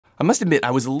I must admit, I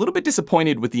was a little bit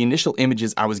disappointed with the initial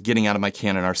images I was getting out of my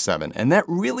Canon R7, and that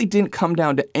really didn't come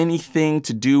down to anything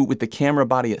to do with the camera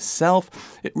body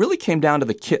itself. It really came down to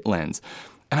the kit lens.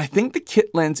 And I think the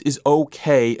kit lens is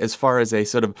okay as far as a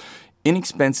sort of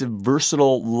inexpensive,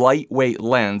 versatile, lightweight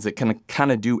lens that can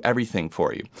kind of do everything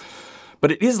for you.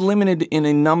 But it is limited in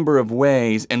a number of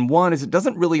ways, and one is it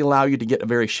doesn't really allow you to get a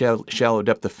very shallow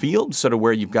depth of field, sort of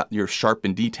where you've got your sharp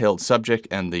and detailed subject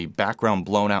and the background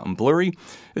blown out and blurry.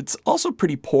 It's also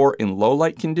pretty poor in low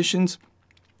light conditions.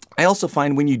 I also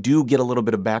find when you do get a little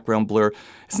bit of background blur,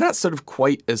 it's not sort of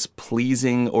quite as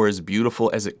pleasing or as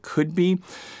beautiful as it could be.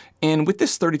 And with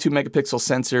this 32 megapixel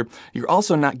sensor, you're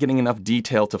also not getting enough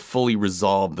detail to fully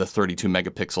resolve the 32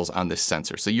 megapixels on this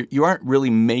sensor. So you aren't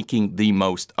really making the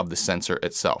most of the sensor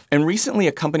itself. And recently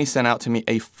a company sent out to me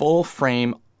a full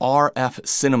frame RF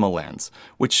cinema lens,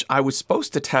 which I was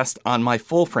supposed to test on my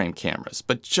full frame cameras.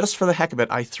 But just for the heck of it,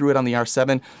 I threw it on the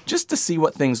R7 just to see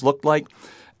what things looked like.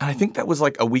 And I think that was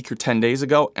like a week or 10 days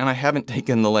ago, and I haven't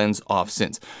taken the lens off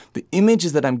since. The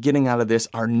images that I'm getting out of this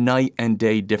are night and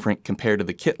day different compared to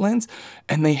the kit lens,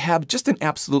 and they have just an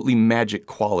absolutely magic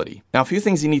quality. Now, a few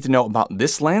things you need to know about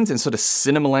this lens and sort of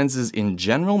cinema lenses in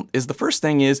general is the first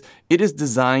thing is it is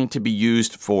designed to be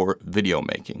used for video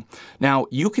making. Now,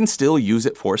 you can still use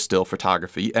it for still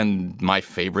photography, and my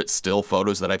favorite still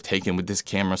photos that I've taken with this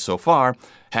camera so far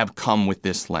have come with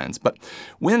this lens. But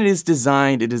when it is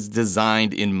designed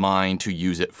in mind to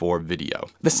use it for video.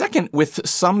 The second with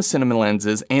some cinema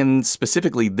lenses, and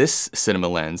specifically this cinema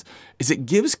lens, is it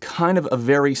gives kind of a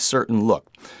very certain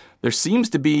look. There seems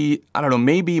to be, I don't know,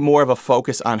 maybe more of a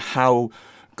focus on how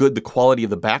good the quality of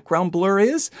the background blur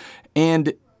is.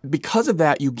 And because of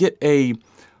that, you get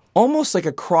almost like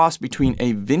a cross between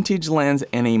a vintage lens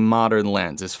and a modern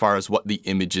lens as far as what the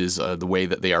images, the way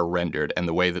that they are rendered and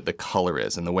the way that the color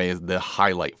is and the way the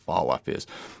highlight fall off is.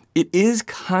 It is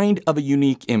kind of a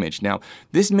unique image. Now,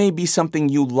 this may be something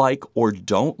you like or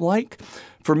don't like.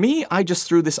 For me, I just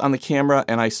threw this on the camera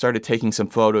and I started taking some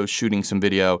photos, shooting some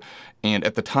video. And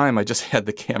at the time, I just had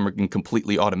the camera in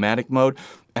completely automatic mode.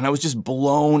 And I was just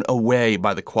blown away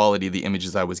by the quality of the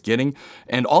images I was getting.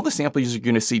 And all the samples you're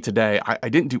going to see today, I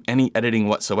didn't do any editing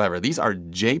whatsoever. These are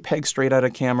JPEG straight out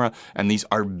of camera, and these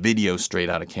are video straight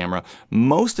out of camera.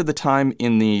 Most of the time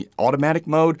in the automatic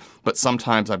mode, but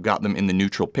sometimes I've got them in the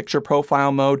neutral picture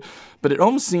profile mode. But it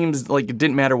almost seems like it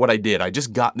didn't matter what I did. I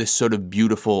just got this sort of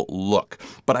beautiful look.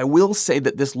 But I will say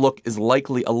that this look is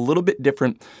likely a little bit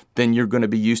different than you're going to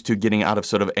be used to getting out of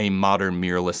sort of a modern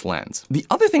mirrorless lens. The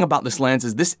other thing about this lens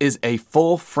is this is a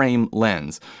full frame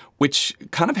lens, which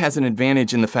kind of has an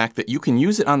advantage in the fact that you can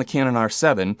use it on the Canon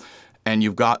R7 and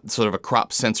you've got sort of a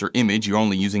crop sensor image. You're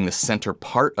only using the center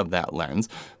part of that lens.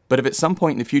 But if at some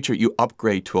point in the future you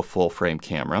upgrade to a full frame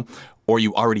camera, or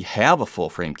you already have a full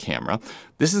frame camera,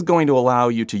 this is going to allow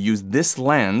you to use this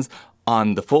lens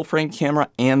on the full frame camera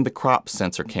and the crop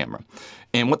sensor camera.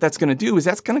 And what that's going to do is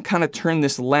that's going to kind of turn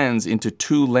this lens into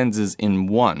two lenses in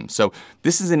one. So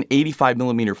this is an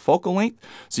 85mm focal length.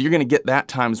 So you're going to get that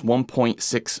times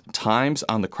 1.6 times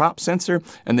on the crop sensor.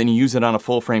 And then you use it on a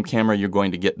full frame camera, you're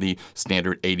going to get the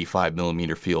standard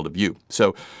 85mm field of view.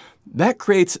 So that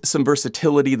creates some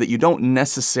versatility that you don't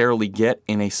necessarily get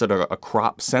in a sort of a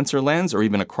crop sensor lens or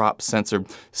even a crop sensor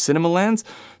cinema lens.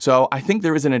 So I think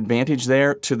there is an advantage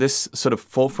there to this sort of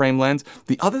full frame lens.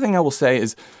 The other thing I will say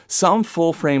is some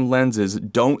full frame lenses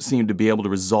don't seem to be able to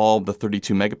resolve the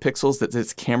 32 megapixels that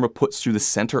this camera puts through the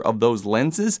center of those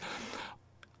lenses.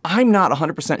 I'm not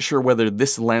 100% sure whether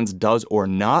this lens does or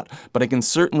not, but I can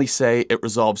certainly say it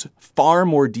resolves far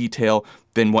more detail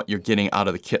than what you're getting out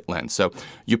of the kit lens. So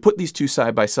you put these two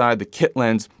side by side, the kit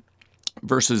lens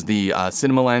versus the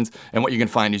cinema lens, and what you're going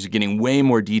to find is you're getting way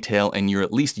more detail and you're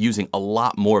at least using a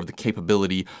lot more of the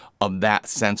capability of that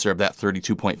sensor, of that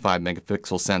 32.5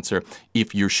 megapixel sensor,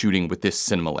 if you're shooting with this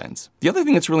cinema lens. The other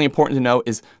thing that's really important to know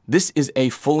is this is a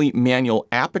fully manual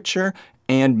aperture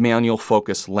and manual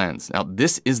focus lens. Now,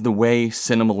 this is the way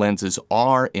cinema lenses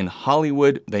are in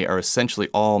Hollywood. They are essentially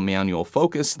all manual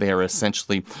focus. They are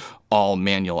essentially all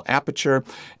manual aperture.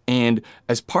 And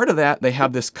as part of that, they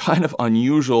have this kind of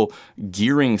unusual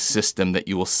gearing system that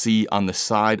you will see on the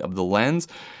side of the lens.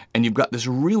 And you've got this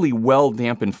really well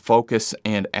dampened focus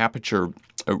and aperture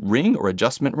ring or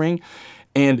adjustment ring.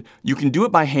 And you can do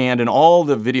it by hand, and all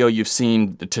the video you've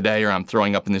seen today, or I'm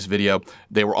throwing up in this video,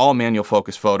 they were all manual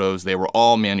focus photos, they were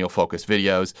all manual focus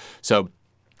videos. So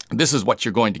This is what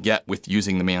you're going to get with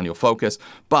using the manual focus,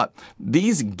 but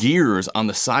these gears on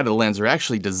the side of the lens are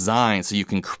actually designed so you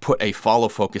can put a follow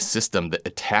focus system that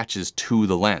attaches to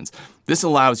the lens. This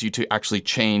allows you to actually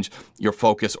change your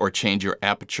focus or change your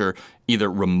aperture either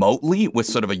remotely with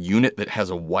sort of a unit that has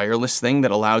a wireless thing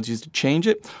that allows you to change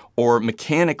it, or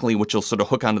mechanically, which you'll sort of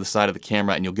hook onto the side of the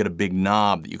camera and you'll get a big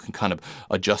knob that you can kind of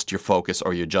adjust your focus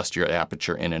or you adjust your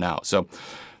aperture in and out. So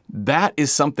that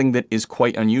is something that is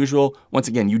quite unusual. Once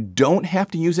again, you don't have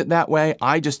to use it that way.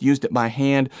 I just used it by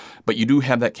hand, but you do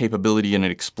have that capability, and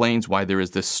it explains why there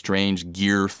is this strange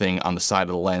gear thing on the side of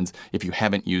the lens if you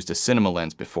haven't used a cinema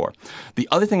lens before. The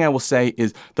other thing I will say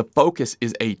is the focus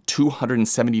is a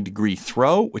 270-degree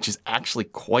throw, which is actually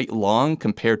quite long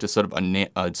compared to sort of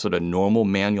a sort of normal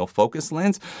manual focus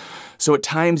lens. So at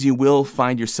times you will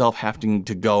find yourself having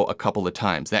to go a couple of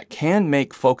times. That can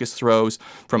make focus throws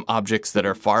from objects that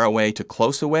are far away to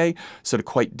close away sort of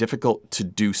quite difficult to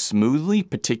do smoothly,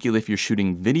 particularly if you're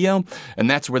shooting video. And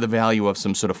that's where the value of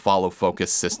some sort of follow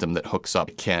focus system that hooks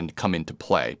up can come into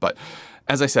play. But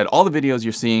as I said, all the videos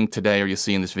you're seeing today or you'll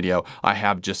see in this video, I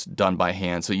have just done by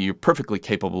hand. So you're perfectly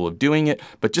capable of doing it,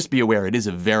 but just be aware it is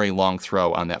a very long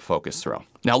throw on that focus throw.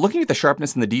 Now, looking at the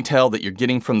sharpness and the detail that you're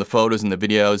getting from the photos and the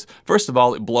videos, first of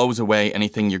all, it blows away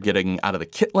anything you're getting out of the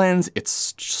kit lens.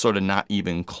 It's sort of not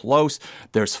even close.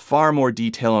 There's far more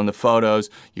detail in the photos.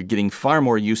 You're getting far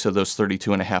more use of those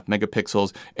 32.5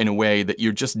 megapixels in a way that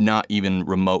you're just not even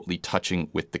remotely touching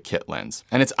with the kit lens.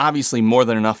 And it's obviously more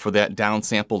than enough for that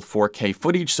downsampled 4K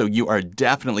footage, so you are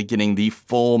definitely getting the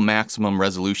full maximum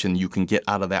resolution you can get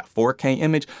out of that 4K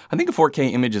image. I think a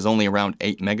 4K image is only around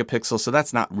 8 megapixels, so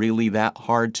that's not really that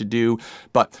hard to do,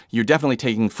 but you're definitely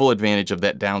taking full advantage of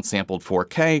that downsampled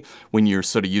 4K when you're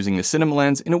sort of using the cinema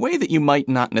lens in a way that you might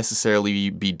not necessarily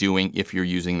be doing if you're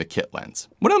using the kit lens.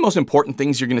 One of the most important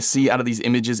things you're going to see out of these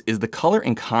images is the color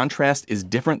and contrast is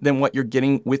different than what you're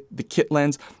getting with the kit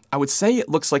lens. I would say it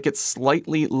looks like it's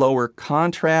slightly lower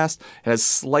contrast. It has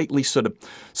slightly sort of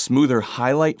smoother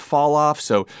highlight fall off,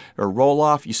 or roll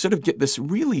off. You sort of get this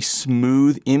really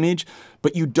smooth image,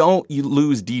 but you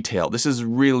lose detail. This is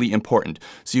really important.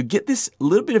 So you get this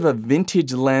little bit of a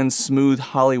vintage lens, smooth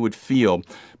Hollywood feel.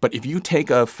 But if you take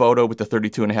a photo with the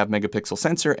 32.5 megapixel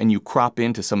sensor and you crop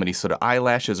into somebody's sort of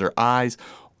eyelashes or eyes,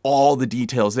 all the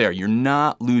detail's there. You're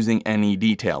not losing any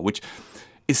detail, which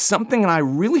is something that I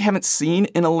really haven't seen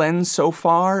in a lens so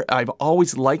far. I've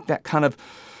always liked that kind of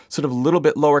sort of a little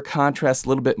bit lower contrast, a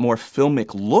little bit more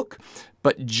filmic look.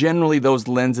 But generally those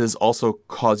lenses also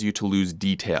cause you to lose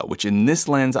detail, which in this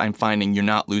lens I'm finding you're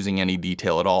not losing any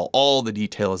detail at all. All the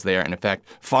detail is there, and in fact,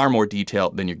 far more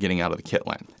detail than you're getting out of the kit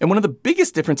lens. And one of the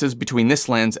biggest differences between this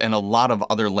lens and a lot of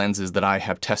other lenses that I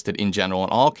have tested in general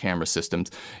in all camera systems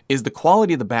is the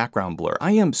quality of the background blur.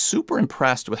 I am super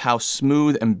impressed with how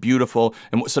smooth and beautiful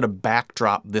and what sort of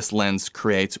backdrop this lens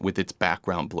creates with its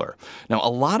background blur. Now,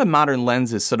 a lot of modern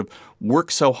lenses sort of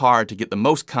work so hard to get the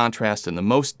most contrast and the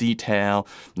most detail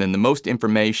and the most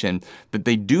information that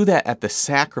they do that at the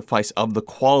sacrifice of the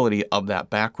quality of that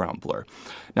background blur.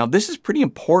 Now, this is pretty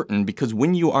important because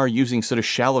when you are using sort of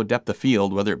shallow depth of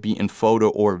field, whether it be in photo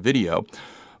or video,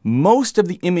 most of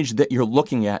the image that you're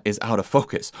looking at is out of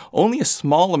focus. Only a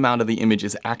small amount of the image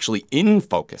is actually in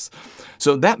focus.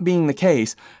 So that being the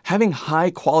case, having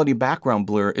high quality background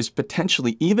blur is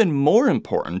potentially even more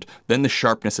important than the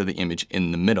sharpness of the image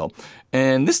in the middle.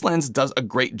 And this lens does a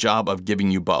great job of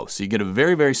giving you both. So you get a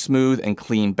very, very smooth and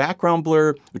clean background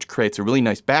blur, which creates a really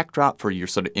nice backdrop for your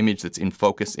sort of image that's in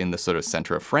focus in the sort of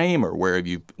center of frame or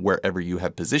wherever you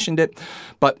have positioned it.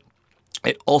 But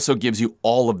it also gives you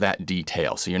all of that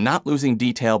detail. So you're not losing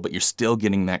detail, but you're still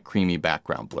getting that creamy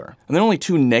background blur. And there are only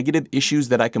two negative issues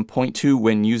that I can point to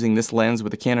when using this lens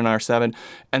with the Canon R7.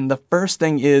 And the first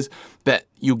thing is that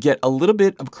you get a little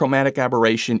bit of chromatic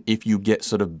aberration if you get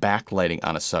sort of backlighting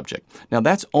on a subject. Now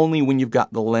that's only when you've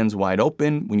got the lens wide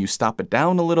open. When you stop it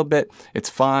down a little bit, it's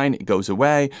fine, it goes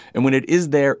away. And when it is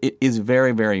there, it is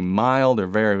very, very mild or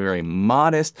very, very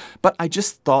modest. But I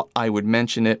just thought I would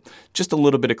mention it, just a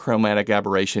little bit of chromatic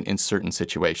aberration in certain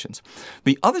situations.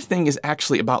 The other thing is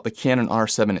actually about the Canon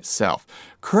R7 itself.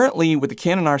 Currently, with the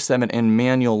Canon R7 and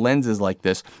manual lenses like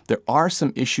this, there are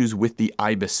some issues with the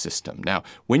IBIS system. Now,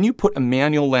 when you put a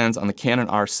manual lens on the Canon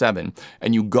R7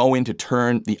 and you go in to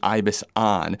turn the IBIS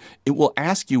on, it will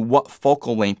ask you what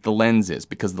focal length the lens is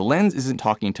because the lens isn't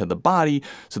talking to the body,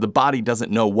 so the body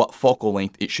doesn't know what focal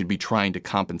length it should be trying to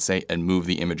compensate and move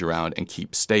the image around and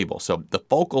keep stable. So the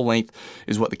focal length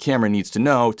is what the camera needs to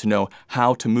know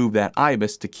how to move that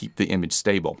IBIS to keep the image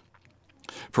stable.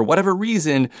 For whatever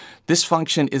reason, this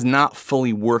function is not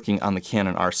fully working on the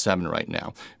Canon R7 right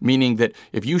now, meaning that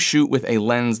if you shoot with a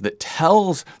lens that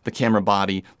tells the camera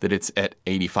body that it's at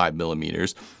 85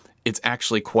 millimeters, it's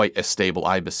actually quite a stable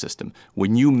IBIS system.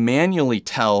 When you manually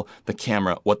tell the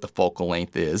camera what the focal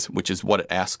length is, which is what it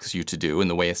asks you to do and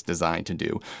the way it's designed to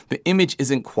do, the image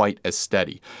isn't quite as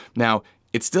steady. Now,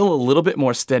 it's still a little bit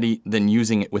more steady than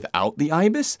using it without the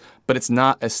IBIS, but it's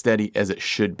not as steady as it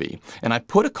should be. And I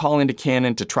put a call into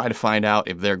Canon to try to find out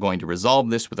if they're going to resolve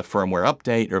this with a firmware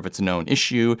update or if it's a known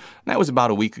issue. And that was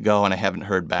about a week ago and I haven't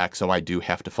heard back, so I do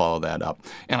have to follow that up.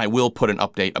 And I will put an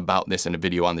update about this in a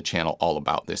video on the channel all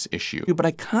about this issue. But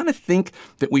I kind of think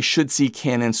that we should see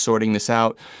Canon sorting this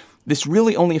out. This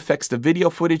really only affects the video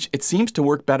footage. It seems to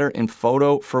work better in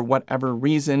photo for whatever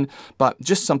reason, but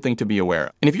just something to be aware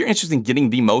of. And if you're interested in getting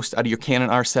the most out of your Canon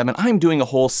R7, I'm doing a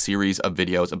whole series of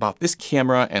videos about this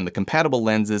camera and the compatible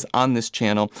lenses on this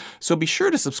channel. So be sure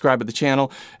to subscribe to the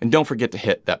channel and don't forget to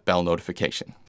hit that bell notification.